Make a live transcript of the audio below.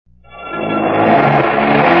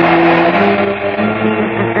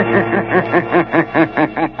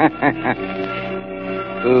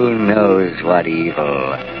but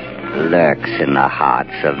evil lurks in the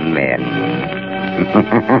hearts of men.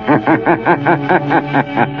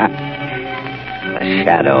 The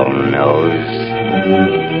Shadow knows.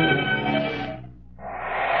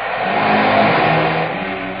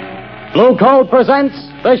 Blue Coal presents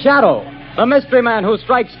The Shadow, the mystery man who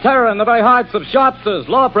strikes terror in the very hearts of shopsters,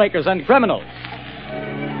 lawbreakers, and criminals.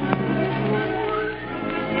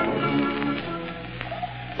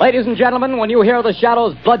 Ladies and gentlemen, when you hear The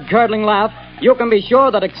Shadow's blood-curdling laugh, you can be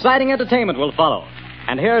sure that exciting entertainment will follow.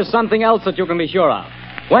 And here's something else that you can be sure of.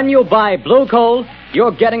 When you buy Blue Coal,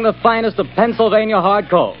 you're getting the finest of Pennsylvania hard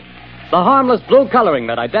coal. The harmless blue coloring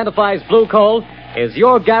that identifies Blue Coal is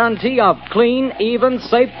your guarantee of clean, even,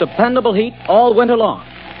 safe, dependable heat all winter long.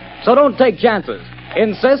 So don't take chances.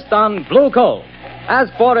 Insist on Blue Coal.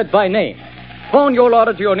 Ask for it by name. Phone your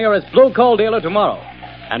order to your nearest Blue Coal dealer tomorrow.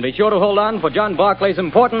 And be sure to hold on for John Barclay's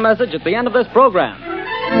important message at the end of this program.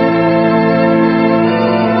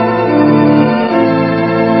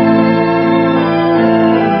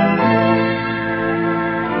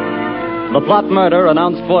 The plot murder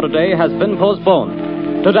announced for today has been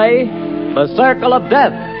postponed. Today, the Circle of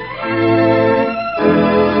Death.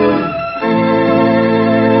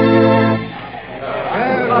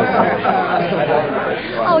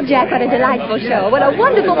 Oh, Jack, what a delightful show. What a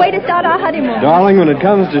wonderful way to start our honeymoon. Darling, when it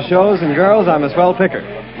comes to shows and girls, I'm a swell picker.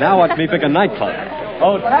 Now watch me pick a nightclub.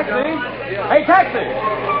 Oh, taxi! Hey, taxi!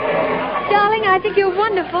 Darling, I think you're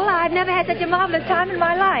wonderful. I've never had such a marvelous time in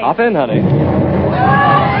my life. Hop in, honey.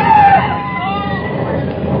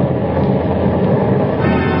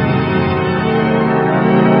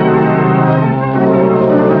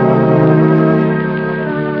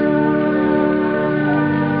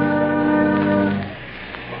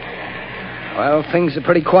 Well, things are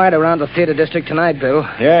pretty quiet around the theater district tonight, Bill.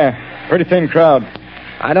 Yeah, pretty thin crowd.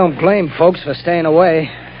 I don't blame folks for staying away.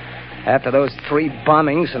 After those 3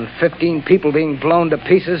 bombings and 15 people being blown to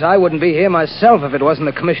pieces, I wouldn't be here myself if it wasn't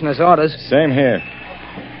the commissioner's orders. Same here.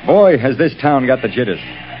 Boy, has this town got the jitters.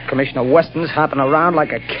 Commissioner Weston's hopping around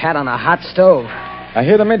like a cat on a hot stove. I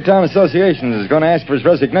hear the Midtown Association is going to ask for his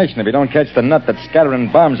resignation if he don't catch the nut that's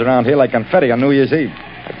scattering bombs around here like confetti on New Year's Eve.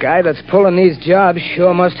 The guy that's pulling these jobs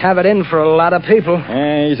sure must have it in for a lot of people.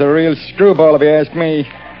 Yeah, he's a real screwball if you ask me.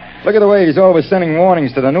 Look at the way he's always sending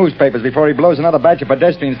warnings to the newspapers before he blows another batch of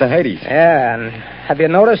pedestrians to Hades. Yeah, and have you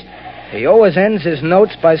noticed? He always ends his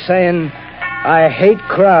notes by saying, I hate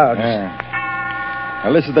crowds. Yeah.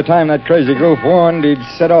 Well, this is the time that crazy goof warned he'd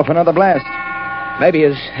set off another blast. Maybe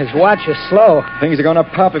his watch is slow. Things are going to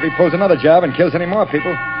pop if he pulls another job and kills any more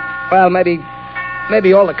people. Well, maybe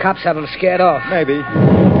all the cops have him scared off. Maybe.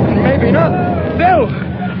 Maybe not. Bill,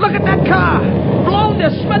 look at that car. Blown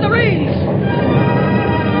to smithereens.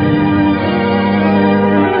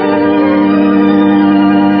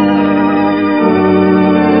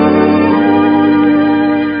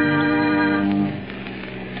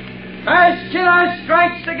 Mass killer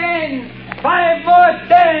strikes again. 5 more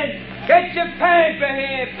dead. Get your paper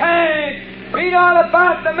here, pad. Read all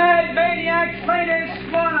about the mad maniac's latest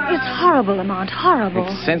slaughter. It's horrible, Lamont, horrible.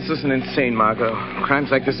 It's senseless and insane, Margot. Crimes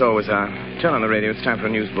like this always are. Turn on the radio. It's time for a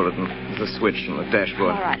news bulletin. There's a switch on the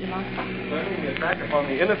dashboard. All right, Lamont. Turning the attack upon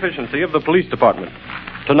the inefficiency of the police department.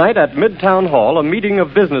 Tonight at Midtown Hall, a meeting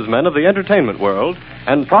of businessmen of the entertainment world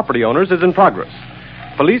and property owners is in progress.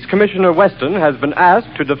 Police Commissioner Weston has been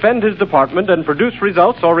asked to defend his department and produce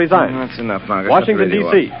results or resign. That's enough, Margot. Washington, Shut the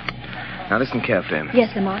radio D.C. off. Now listen carefully.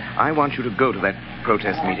 Yes, Lamont. I want you to go to that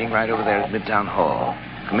protest meeting right over there at Midtown Hall.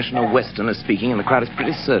 Commissioner Weston is speaking, and the crowd is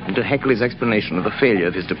pretty certain to heckle his explanation of the failure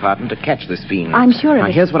of his department to catch this fiend. I'm sure of Now,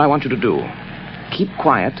 it. here's what I want you to do. Keep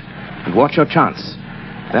quiet and watch your chance.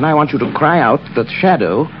 Then I want you to cry out that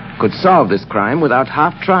Shadow could solve this crime without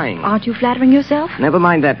half trying. Aren't you flattering yourself? Never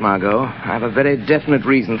mind that, Margot. I have a very definite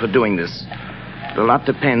reason for doing this. A lot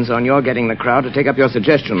depends on your getting the crowd to take up your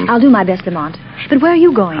suggestion. I'll do my best, Lamont. But where are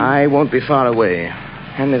you going? I won't be far away.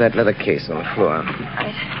 Hand me that leather case on the floor.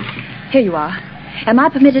 Right. Here you are. Am I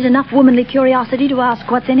permitted enough womanly curiosity to ask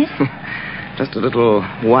what's in it? Just a little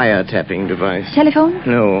wiretapping device. Telephone?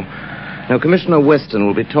 No. No, Commissioner Weston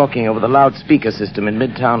will be talking over the loudspeaker system in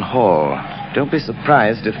Midtown Hall. Don't be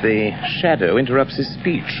surprised if the Shadow interrupts his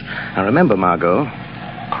speech. Now remember, Margot,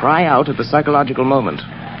 cry out at the psychological moment.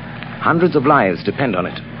 Hundreds of lives depend on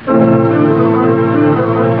it.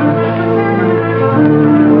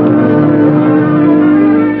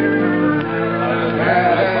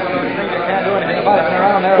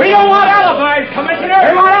 We don't want alibis, Commissioner.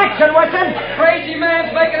 We want action, Weston. Crazy man's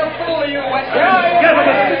making a fool of you, Weston.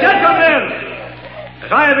 Gentlemen, as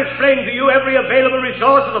I have explained to you, every available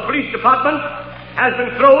resource of the police department has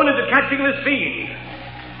been thrown into catching this fiend.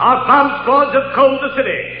 Our bomb squads have combed the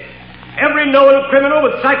city. Every known criminal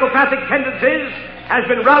with psychopathic tendencies has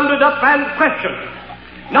been rounded up and questioned.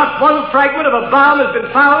 Not one fragment of a bomb has been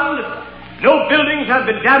found. No buildings have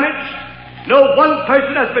been damaged. No one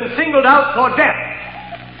person has been singled out for death.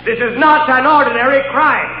 This is not an ordinary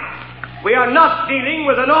crime. We are not dealing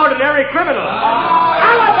with an ordinary criminal.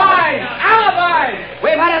 Alibis! Alibis!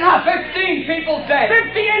 We've had enough. 15 people dead.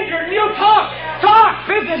 50 injured, and you talk! Talk!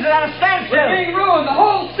 Business is at a standstill. We're being ruined. The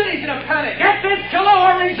whole city's in a panic. Get this killer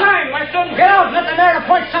or resign, Weston. Get out and let the mayor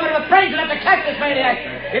appoint somebody with brains enough to catch this maniac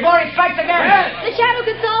before he strikes again. Yes. The Shadow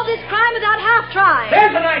could solve this crime without half trying.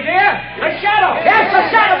 There's an idea. The Shadow. Yes, the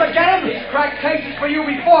Shadow would get him. He's cracked cases for you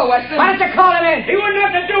before, Weston. Why don't you call him in? He wouldn't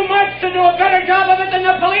have to do much to do a better job of it than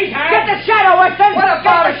the police have. Get the Shadow, Weston. What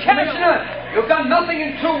about Get it, the Shadow. Commissioner? You've done nothing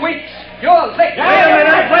in 2 weeks. You're late.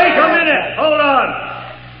 Wait a minute. Hold on.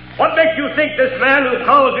 What makes you think this man who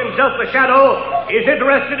calls himself the Shadow is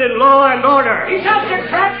interested in law and order? He's out to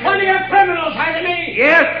trap plenty of criminals, hasn't he?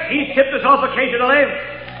 Yes, he's tipped us off occasionally,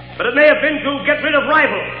 but it may have been to get rid of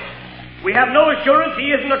rivals. We have no assurance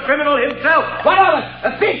he isn't a criminal himself. What of it?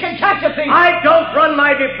 A thief can catch a thief. I don't run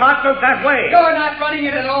my department that way. You're not running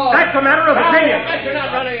it at all. That's a matter of opinion. You're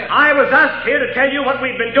not running it. I was asked here to tell you what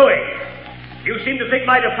we've been doing. You seem to think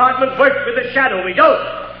my department works with the Shadow. We don't.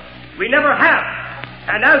 We never have.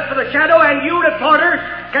 And as for the Shadow, and you reporters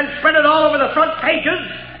can spread it all over the front pages,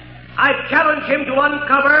 I challenge him to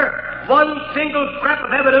uncover one single scrap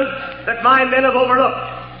of evidence that my men have overlooked.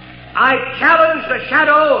 I challenge the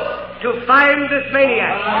Shadow to find this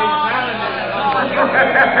maniac.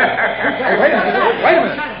 Wait a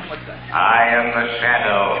minute. I am the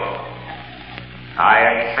Shadow. I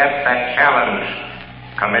accept that challenge,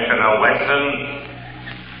 Commissioner Weston.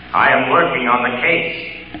 I am working on the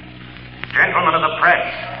case. Gentlemen of the press,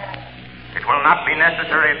 it will not be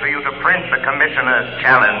necessary for you to print the Commissioner's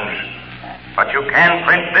challenge, but you can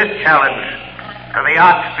print this challenge to the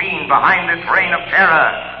arch fiend behind this reign of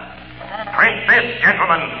terror. Print this,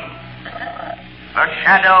 gentlemen. The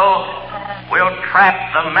Shadow will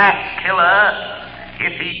trap the mass killer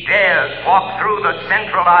if he dares walk through the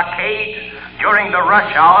Central Arcade during the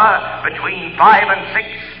rush hour between 5 and 6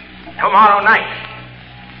 tomorrow night.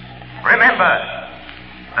 Remember,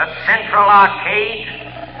 the Central Arcade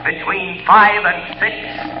between 5 and 6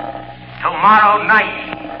 tomorrow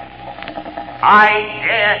night. I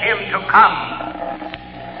dare him to come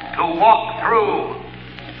to walk through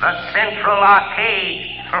the Central Arcade.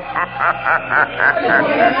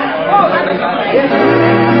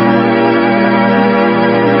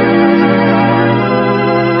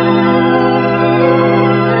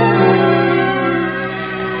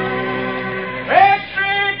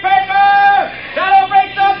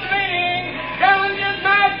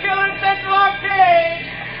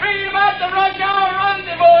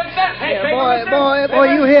 Boy,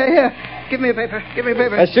 you here. Give me a paper.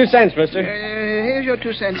 That's 2 cents, mister. Here's your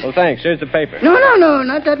 2 cents. Well, thanks. Here's the paper. No,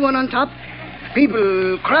 not that one on top.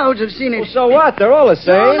 People, crowds have seen it. Well, so what? They're all the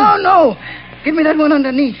same. No. Give me that one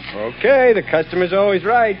underneath. Okay, the customer's always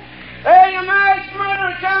right. Hey, you mass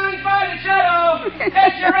murderer challenged by the Shadow.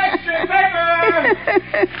 Get your extra paper.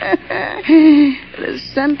 The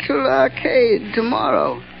Central Arcade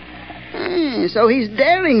tomorrow. So he's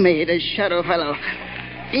daring me, this Shadow fellow.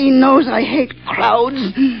 He knows I hate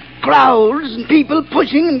crowds, and people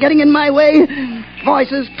pushing and getting in my way,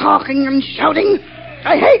 voices talking and shouting.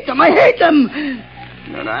 I hate them.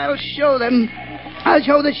 But I'll show them. I'll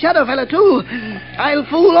show the Shadow fella, too. I'll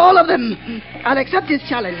fool all of them. I'll accept his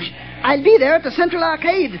challenge. I'll be there at the Central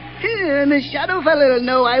Arcade. And the Shadow fella will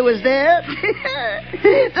know I was there.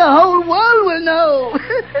 The whole world will know.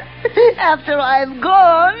 After I've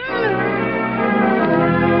gone.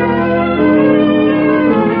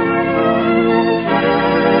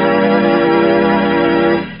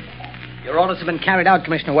 Your orders have been carried out,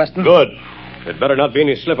 Commissioner Weston. Good. There'd better not be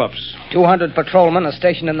any slip-ups. 200 patrolmen are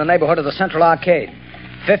stationed in the neighborhood of the Central Arcade.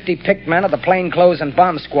 50 picked men of the plainclothes and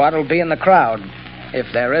bomb squad will be in the crowd. If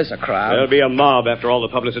there is a crowd. There'll be a mob after all the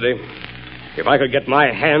publicity. If I could get my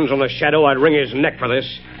hands on the Shadow, I'd wring his neck for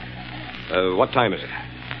this. What time is it?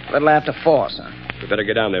 A little after 4, sir. We better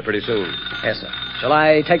get down there pretty soon. Yes, sir. Shall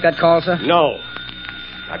I take that call, sir? No.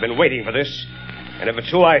 I've been waiting for this. And if it's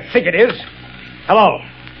who I think it is... Hello.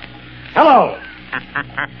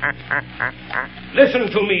 Listen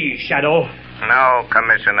to me, Shadow. No,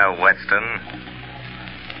 Commissioner Weston.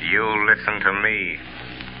 You listen to me.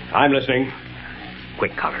 I'm listening.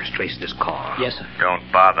 Quick, Connors, trace this call. Yes, sir. Don't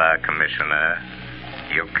bother, Commissioner.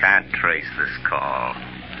 You can't trace this call.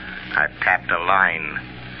 I've tapped a line.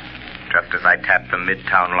 Just as I tapped the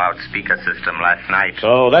Midtown loudspeaker system last night.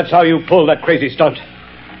 So that's how you pulled that crazy stunt.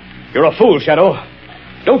 You're a fool, Shadow.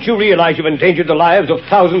 Don't you realize you've endangered the lives of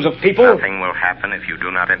thousands of people? Nothing will happen if you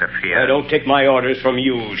do not interfere. I don't take my orders from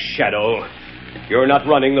you, Shadow. You're not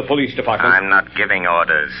running the police department. I'm not giving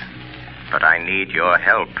orders, but I need your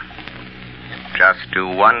help. Just do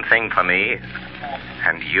one thing for me,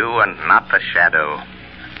 and you and not the Shadow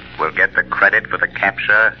will get the credit for the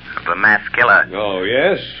capture of the mass killer. Oh,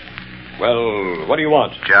 yes? Well, what do you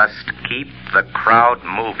want? Just keep the crowd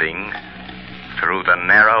moving through the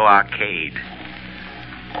narrow arcade.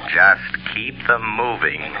 Just keep them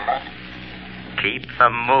moving. Keep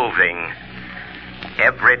them moving.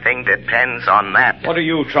 Everything depends on that. What are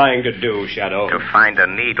you trying to do, Shadow? To find a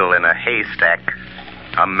needle in a haystack.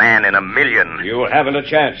 A man in a million. You haven't a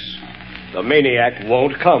chance. The maniac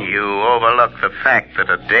won't come. You overlook the fact that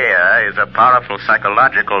a dare is a powerful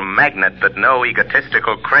psychological magnet that no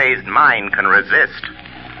egotistical, crazed mind can resist.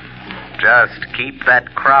 Just keep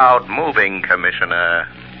that crowd moving, Commissioner.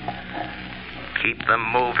 Keep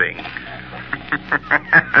them moving.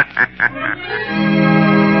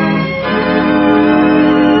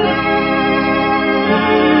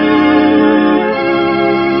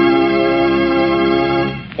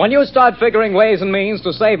 When you start figuring ways and means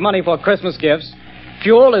to save money for Christmas gifts,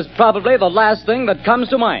 fuel is probably the last thing that comes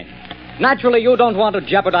to mind. Naturally, you don't want to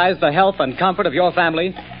jeopardize the health and comfort of your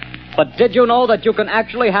family, but did you know that you can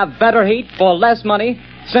actually have better heat for less money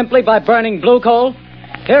simply by burning blue coal?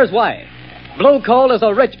 Here's why. Blue coal is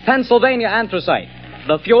a rich Pennsylvania anthracite.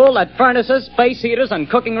 The fuel that furnaces, space heaters, and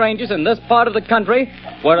cooking ranges in this part of the country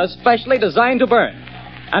were especially designed to burn.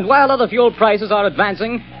 And while other fuel prices are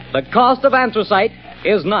advancing, the cost of anthracite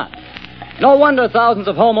is not. No wonder thousands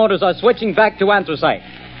of homeowners are switching back to anthracite.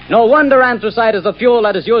 No wonder anthracite is the fuel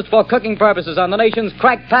that is used for cooking purposes on the nation's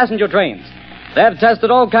crack passenger trains. They've tested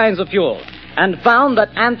all kinds of fuel and found that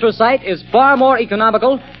anthracite is far more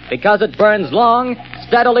economical because it burns long,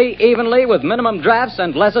 steadily, evenly, with minimum drafts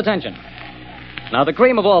and less attention. Now, the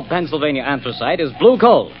cream of all Pennsylvania anthracite is blue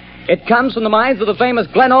coal. It comes from the mines of the famous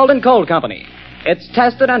Glen Alden Coal Company. It's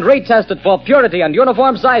tested and retested for purity and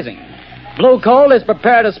uniform sizing. Blue coal is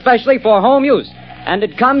prepared especially for home use, and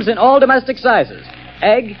it comes in all domestic sizes: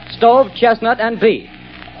 egg, stove, chestnut, and beef.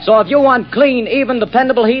 So if you want clean, even,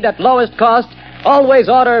 dependable heat at lowest cost, always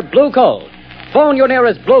order blue coal. Phone your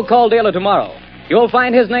nearest blue coal dealer tomorrow. You'll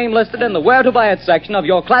find his name listed in the Where to Buy It section of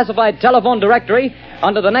your classified telephone directory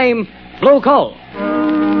under the name Blue Coal.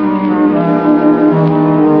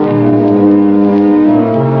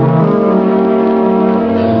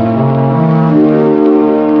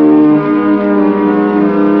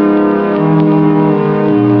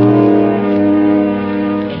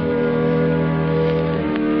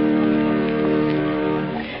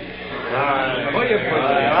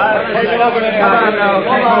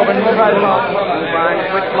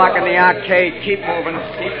 Quit blocking the arcade. Keep moving.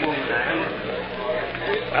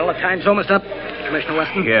 Well, the time's almost up, Commissioner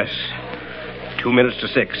Weston. Yes. 2 minutes to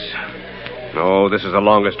 6. Oh, this is the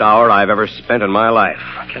longest hour I've ever spent in my life.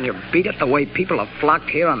 Can you beat it the way people have flocked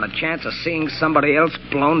here on the chance of seeing somebody else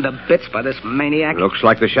blown to bits by this maniac? Looks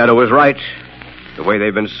like the Shadow was right. The way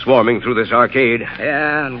they've been swarming through this arcade.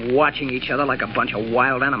 Yeah, and watching each other like a bunch of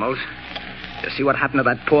wild animals. You see what happened to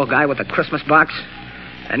that poor guy with the Christmas box?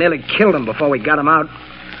 I nearly killed him before we got him out.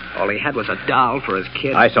 All he had was a doll for his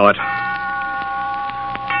kid. I saw it.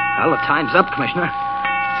 Well, the time's up, Commissioner.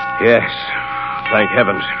 Yes. Thank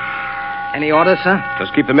heavens. Any orders, sir?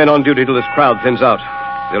 Just keep the men on duty till this crowd thins out.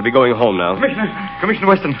 They'll be going home now. Commissioner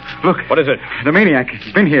Weston, look. What is it? The maniac.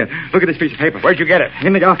 He's been here. Look at this piece of paper. Where'd you get it?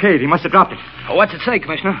 In the arcade. He must have dropped it. Oh, what's it say,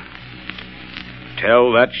 Commissioner?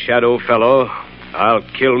 Tell that Shadow fellow I'll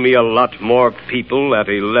kill me a lot more people at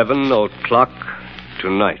 11 o'clock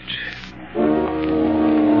tonight.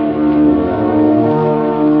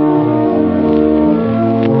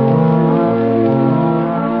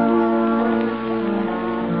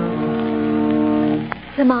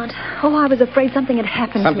 Lamont, I was afraid something had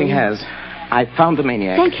happened Something to him. has. I found the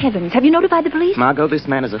maniac. Thank heavens. Have you notified the police? Margot, this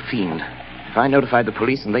man is a fiend. If I notified the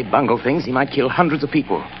police and they bungle things, he might kill hundreds of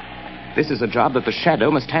people. This is a job that the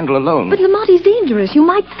Shadow must handle alone. But Lamont, he's dangerous. You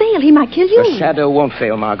might fail. He might kill you. The Shadow won't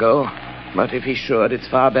fail, Margot. But if he should, it's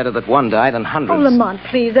far better that one die than hundreds. Oh, Lamont,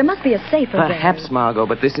 please. There must be a safer way. Perhaps, Margot,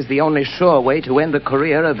 but this is the only sure way to end the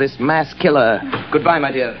career of this mass killer. Goodbye,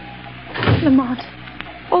 my dear. Lamont.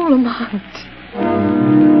 Oh, Lamont.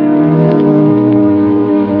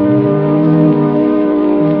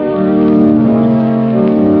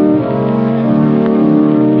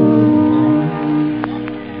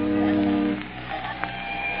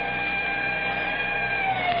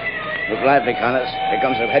 Look lively, Connors. Here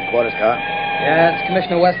comes the headquarters car. Yeah, it's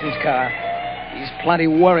Commissioner Weston's car. He's plenty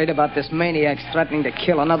worried about this maniac's threatening to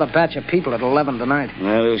kill another batch of people at 11 tonight.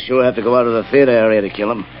 Well, he'll sure have to go out of the theater area to kill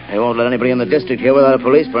him. They won't let anybody in the district here without a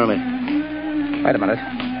police permit. Wait a minute.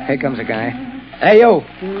 Here comes a guy. Hey, you.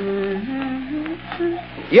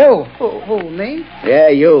 You. Who, me? Yeah,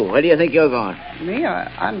 you. Where do you think you're going? Me?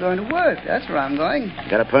 I'm going to work. That's where I'm going.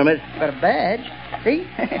 Got a permit? Got a badge. See?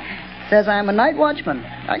 Says I'm a night watchman.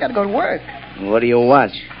 I got to go to work. What do you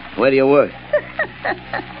watch? Where do you work?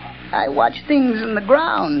 I watch things in the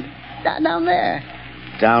ground. Down there.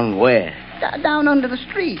 Down where? Down under the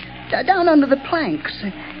street. Down under the planks.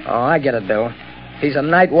 Oh, I get it, Bill. He's a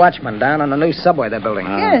night watchman down on the new subway they're building.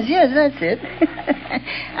 Yes, that's it.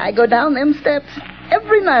 I go down them steps.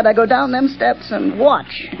 Every night I go down them steps and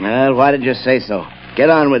watch. Well, why did you say so? Get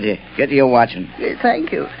on with you. Get to your watching.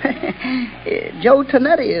 Thank you. Joe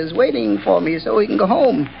Tonetti is waiting for me so he can go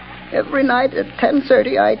home. Every night at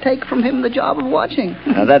 10:30, I take from him the job of watching.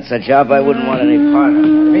 Now, that's a job I wouldn't want any part of.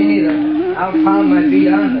 Me neither. I'll pound my feet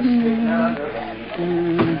on the street now.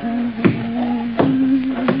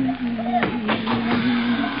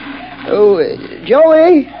 Oh,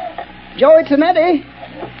 Joey Tonetti.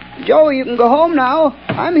 Joey, you can go home now.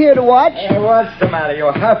 I'm here to watch. Hey, what's the matter?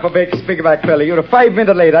 You're half a big speakerback fella. You're 5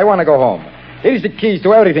 minutes late. I want to go home. Here's the keys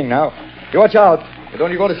to everything now. You watch out.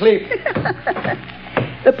 Don't you go to sleep.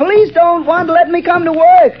 The police don't want to let me come to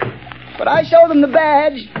work, but I show them the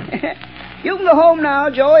badge. You can go home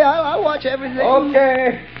now, Joey. I'll watch everything.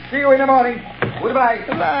 Okay. See you in the morning. Goodbye.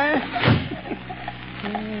 Goodbye.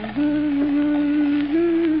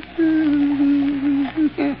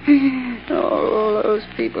 Oh, those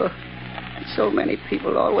people. So many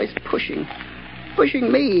people always pushing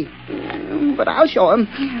me. But I'll show him.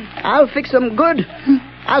 I'll fix them good.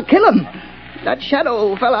 I'll kill him. That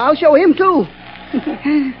shadow fella, I'll show him, too.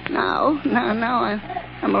 Now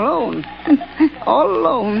I'm alone. All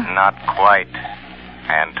alone. Not quite,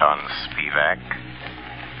 Anton Spivak.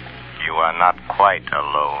 You are not quite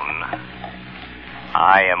alone.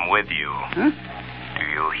 I am with you. Huh? Do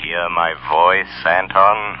you hear my voice,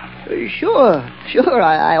 Anton? Sure.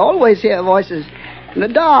 I always hear voices in the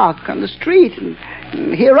dark, on the street, and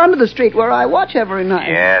here under the street where I watch every night.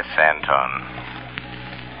 Yes, Anton.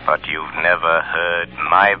 But you've never heard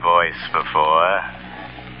my voice before,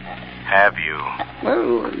 have you?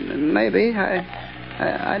 Well, maybe.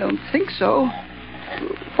 I don't think so.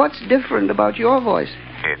 What's different about your voice?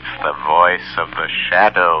 It's the voice of the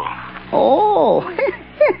shadow. Oh,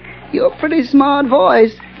 you're a pretty smart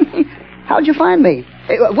voice. How'd you find me?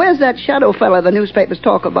 Where's that shadow fella the newspapers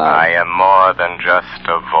talk about? I am more than just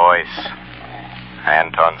a voice,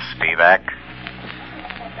 Anton Spivak.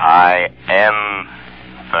 I am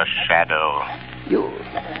the shadow.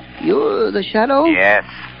 You're the shadow? Yes.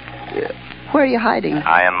 Where are you hiding?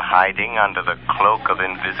 I am hiding under the cloak of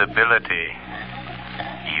invisibility.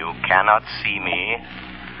 You cannot see me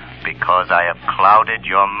because I have clouded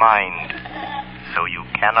your mind, so you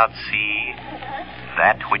cannot see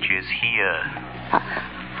that which is here.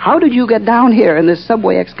 How did you get down here in this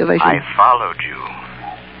subway excavation? I followed you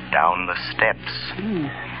down the steps.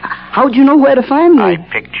 How'd you know where to find me? I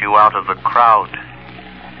picked you out of the crowd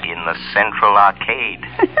in the Central Arcade.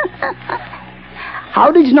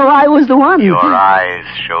 How did you know I was the one? Your eyes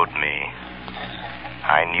showed me.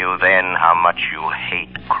 I knew then how much you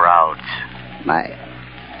hate crowds. My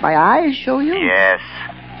eyes show you? Yes.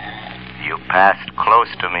 You passed close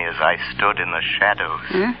to me as I stood in the shadows.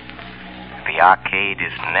 Huh? The arcade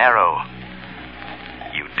is narrow.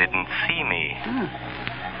 You didn't see me.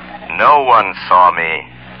 No one saw me.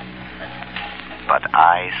 But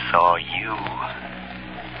I saw you.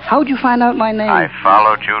 How'd you find out my name? I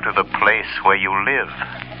followed you to the place where you live.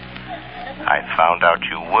 I found out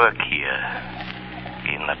you work here.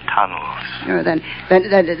 In the tunnels.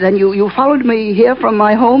 Then you followed me here from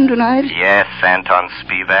my home tonight? Yes, Anton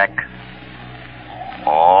Spivak.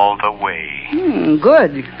 All the way.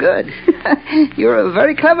 Good. You're a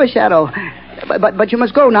very clever shadow. But you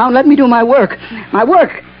must go now and let me do my work.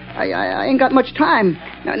 I ain't got much time.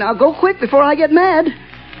 Now go quick before I get mad.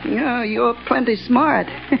 You're plenty smart.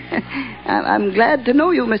 I'm glad to know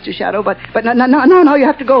you, Mr. Shadow, but no, you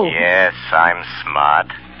have to go. Yes, I'm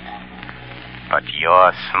smart. But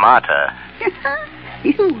you're smarter.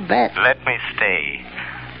 You bet. Let me stay.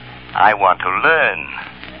 I want to learn.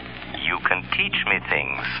 You can teach me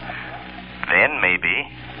things. Then maybe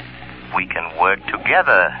we can work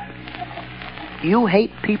together. You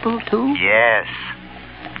hate people, too? Yes.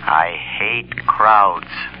 I hate crowds.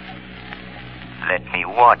 Let me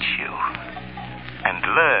watch you and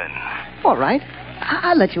learn. All right.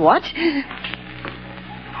 I'll let you watch.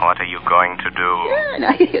 What are you going to do? Yeah,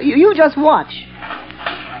 now, you just watch.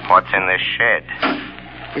 What's in this shed?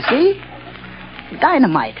 You see?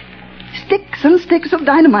 Dynamite. Sticks and sticks of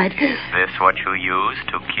dynamite. Is this what you use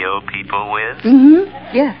to kill people with? Mm-hmm.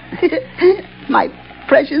 Yeah. My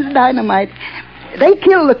precious dynamite. They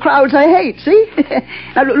kill the crowds I hate, see?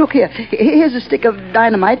 Now, look here. Here's a stick of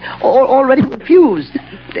dynamite already fused.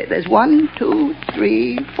 There's 1, 2,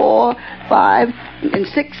 3, 4, 5, and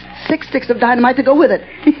 6 sticks of dynamite to go with it.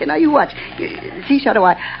 Now, you watch. See, Shadow,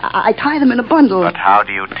 I tie them in a bundle. But how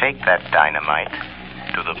do you take that dynamite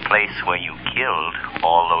to the place where you killed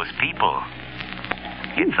all those people?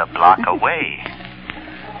 It's a block away.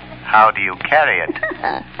 How do you carry it?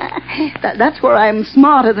 That's where I'm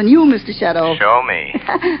smarter than you, Mr. Shadow. Show me.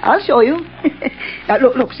 I'll show you. Now,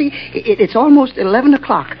 look, see, it's almost 11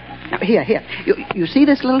 o'clock. Now, here. You see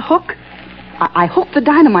this little hook? I hooked the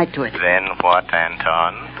dynamite to it. Then what,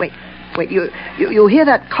 Anton? Wait, you hear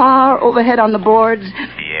that car overhead on the boards?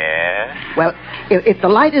 Yes. Well, if the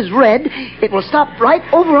light is red, it will stop right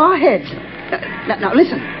over our heads. Now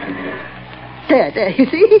listen. There, you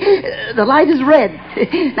see? The light is red.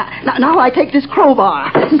 Now I take this crowbar.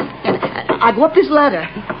 And I go up this ladder.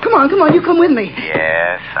 Come on, you come with me.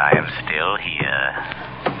 Yes, I am still here.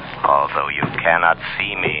 Although you cannot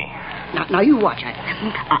see me. Now you watch.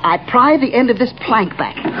 I pry the end of this plank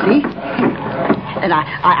back, see? And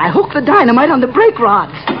I hook the dynamite on the brake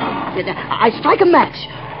rods. I strike a match.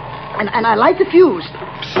 And I light the fuse.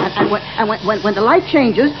 And when the light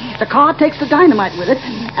changes, the car takes the dynamite with it.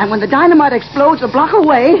 And when the dynamite explodes a block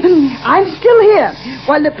away, I'm still here.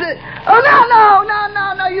 While the... Oh,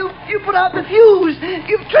 no. You put out the fuse.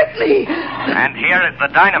 You've tricked me. And here is the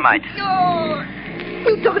dynamite. Oh,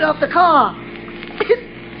 you took it off the car.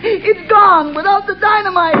 It's gone without the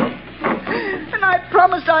dynamite. And I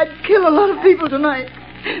promised I'd kill a lot of people tonight.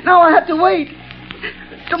 Now I have to wait.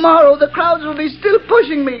 Tomorrow the crowds will be still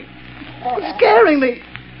pushing me. Scaring me.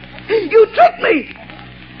 You tricked me.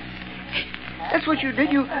 That's what you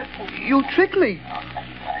did. You tricked me.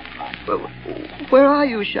 Where are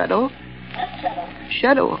you, Shadow?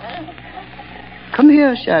 Shadow. Come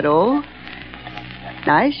here, Shadow.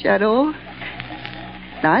 Nice, Shadow.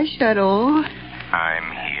 Nice, Shadow.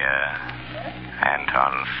 I'm here,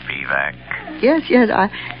 Anton Spivak. Yes,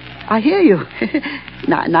 I hear you.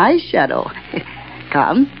 Nice, Shadow.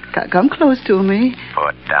 Come close to me.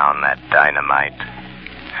 Put down that dynamite,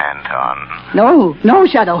 Anton. No,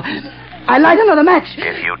 Shadow. I light another match.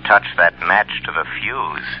 If you touch that match to the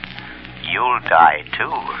fuse, you'll die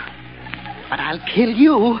too. But I'll kill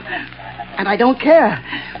you, and I don't care.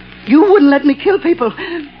 You wouldn't let me kill people,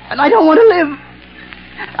 and I don't want to live.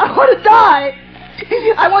 I want to die.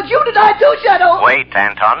 I want you to die too, Shadow. Wait,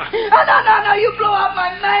 Anton. No, you blow out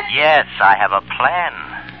my match. Yes, I have a plan.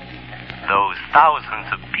 Those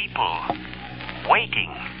thousands of people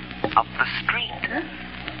waiting up the street.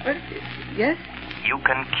 Huh? Yes? You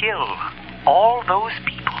can kill all those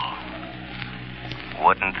people.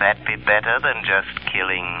 Wouldn't that be better than just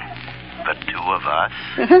killing the two of us?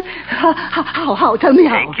 How? Tell me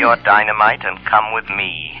how. Take your dynamite and come with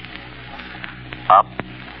me. Up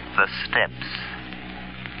the steps.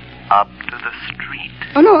 Up to the street.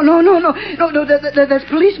 Oh, no. There's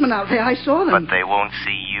policemen out there. I saw them. But they won't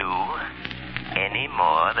see you any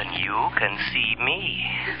more than you can see me.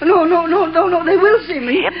 No. They will see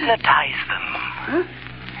me. Hypnotize them. Huh?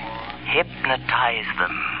 Hypnotize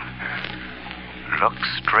them. Look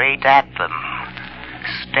straight at them.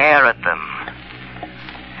 Stare at them.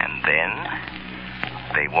 And then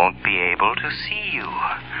they won't be able to see you.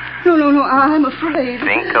 No, I'm afraid.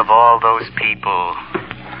 Think of all those people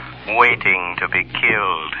waiting to be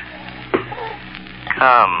killed.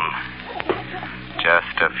 Come.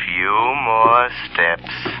 Just a few more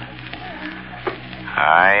steps.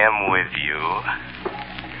 I am with you.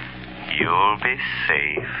 You'll be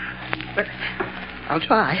safe. But I'll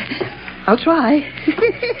try.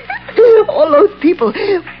 All those people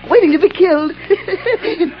waiting to be killed.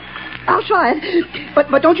 I'll try it.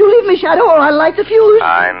 But don't you leave me, Shadow, or I'll light the fuse.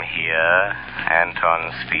 I'm here,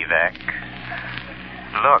 Anton Spivak.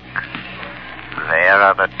 Look, there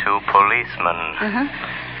are the two policemen. Uh-huh.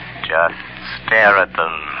 Just stare at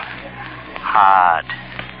them hard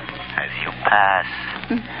as you pass,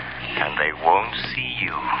 and they won't see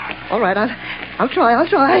you. All right, I'll try.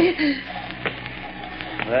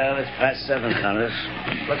 Well, it's past 7, Connors.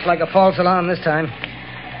 Looks like a false alarm this time.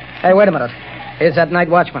 Hey, wait a minute. Here's that night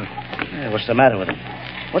watchman. Yeah, what's the matter with him?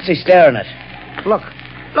 What's he staring at? Look,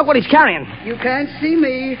 Look what he's carrying. You can't see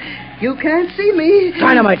me. You can't see me.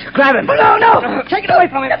 Dynamite. Grab him. No, no. Take it away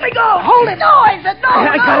from him. Let me go. Hold it. No, I said no.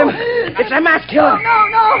 I got him. It's a mass killer. No.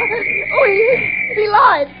 Oh, he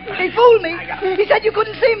lied. He fooled me. He said you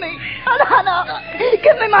couldn't see me. No.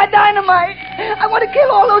 Give me my dynamite. I want to kill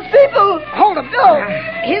all those people. Hold him. No.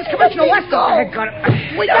 Here's Commissioner Weston. I got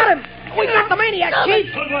him. We got him. We got the maniac,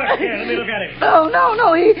 Chief. Good work. Here, let me look at him.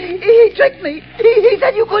 No. He tricked me. He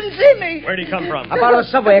said you couldn't see me. Where'd he come from? Up out of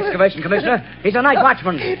the subway excavation, Commissioner. He's a night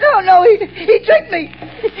watchman. No, he tricked me.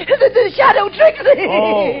 The shadow tricked me.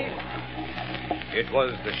 Oh. It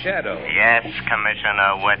was the shadow. Yes,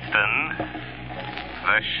 Commissioner Weston.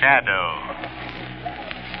 The shadow.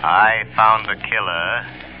 I found the killer,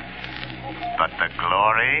 but the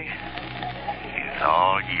glory is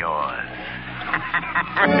all yours.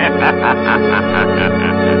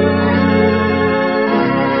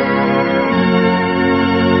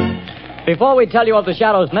 Before we tell you of the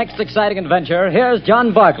Shadow's next exciting adventure, here's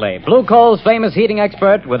John Barclay, Blue Coal's famous heating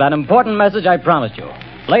expert, with an important message I promised you.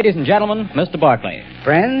 Ladies and gentlemen, Mr. Barclay.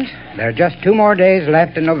 Friends, there are just 2 more days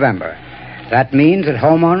left in November. That means that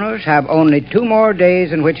homeowners have only 2 more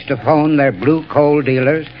days in which to phone their Blue Coal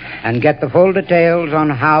dealers and get the full details on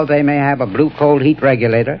how they may have a Blue Coal heat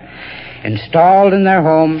regulator installed in their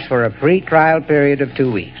homes for a free trial period of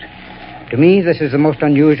 2 weeks. To me, this is the most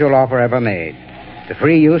unusual offer ever made. The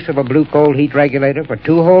free use of a Blue Coal heat regulator for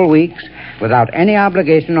 2 whole weeks without any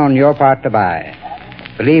obligation on your part to buy.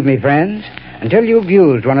 Believe me, friends, until you've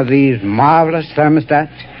used one of these marvelous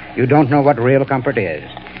thermostats, you don't know what real comfort is.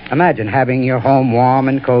 Imagine having your home warm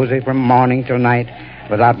and cozy from morning till night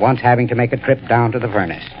without once having to make a trip down to the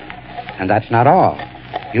furnace. And that's not all.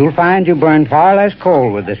 You'll find you burn far less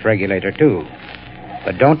coal with this regulator, too.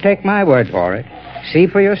 But don't take my word for it. See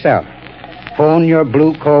for yourself. Phone your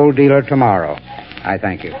Blue Coal dealer tomorrow. I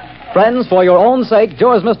thank you. Friends, for your own sake,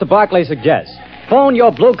 do as Mr. Barclay suggests. Phone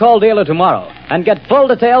your Blue Coal dealer tomorrow and get full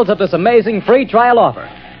details of this amazing free trial offer.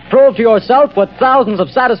 Prove to yourself what thousands of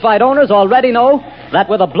satisfied owners already know, that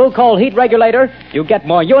with a Blue Coal heat regulator, you get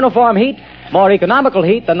more uniform heat, more economical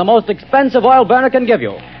heat than the most expensive oil burner can give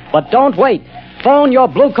you. But don't wait. Phone your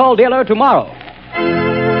Blue Coal dealer tomorrow.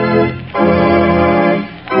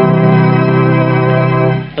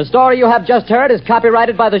 The story you have just heard is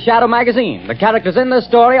copyrighted by the Shadow magazine. The characters in this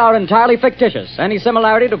story are entirely fictitious. Any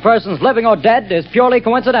similarity to persons living or dead is purely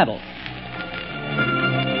coincidental.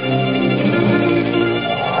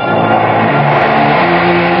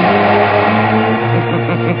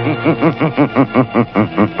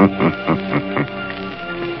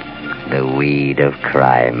 The weed of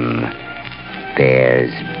crime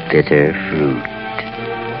bears bitter fruit.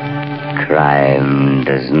 Crime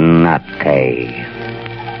does not pay.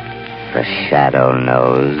 The Shadow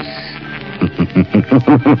knows.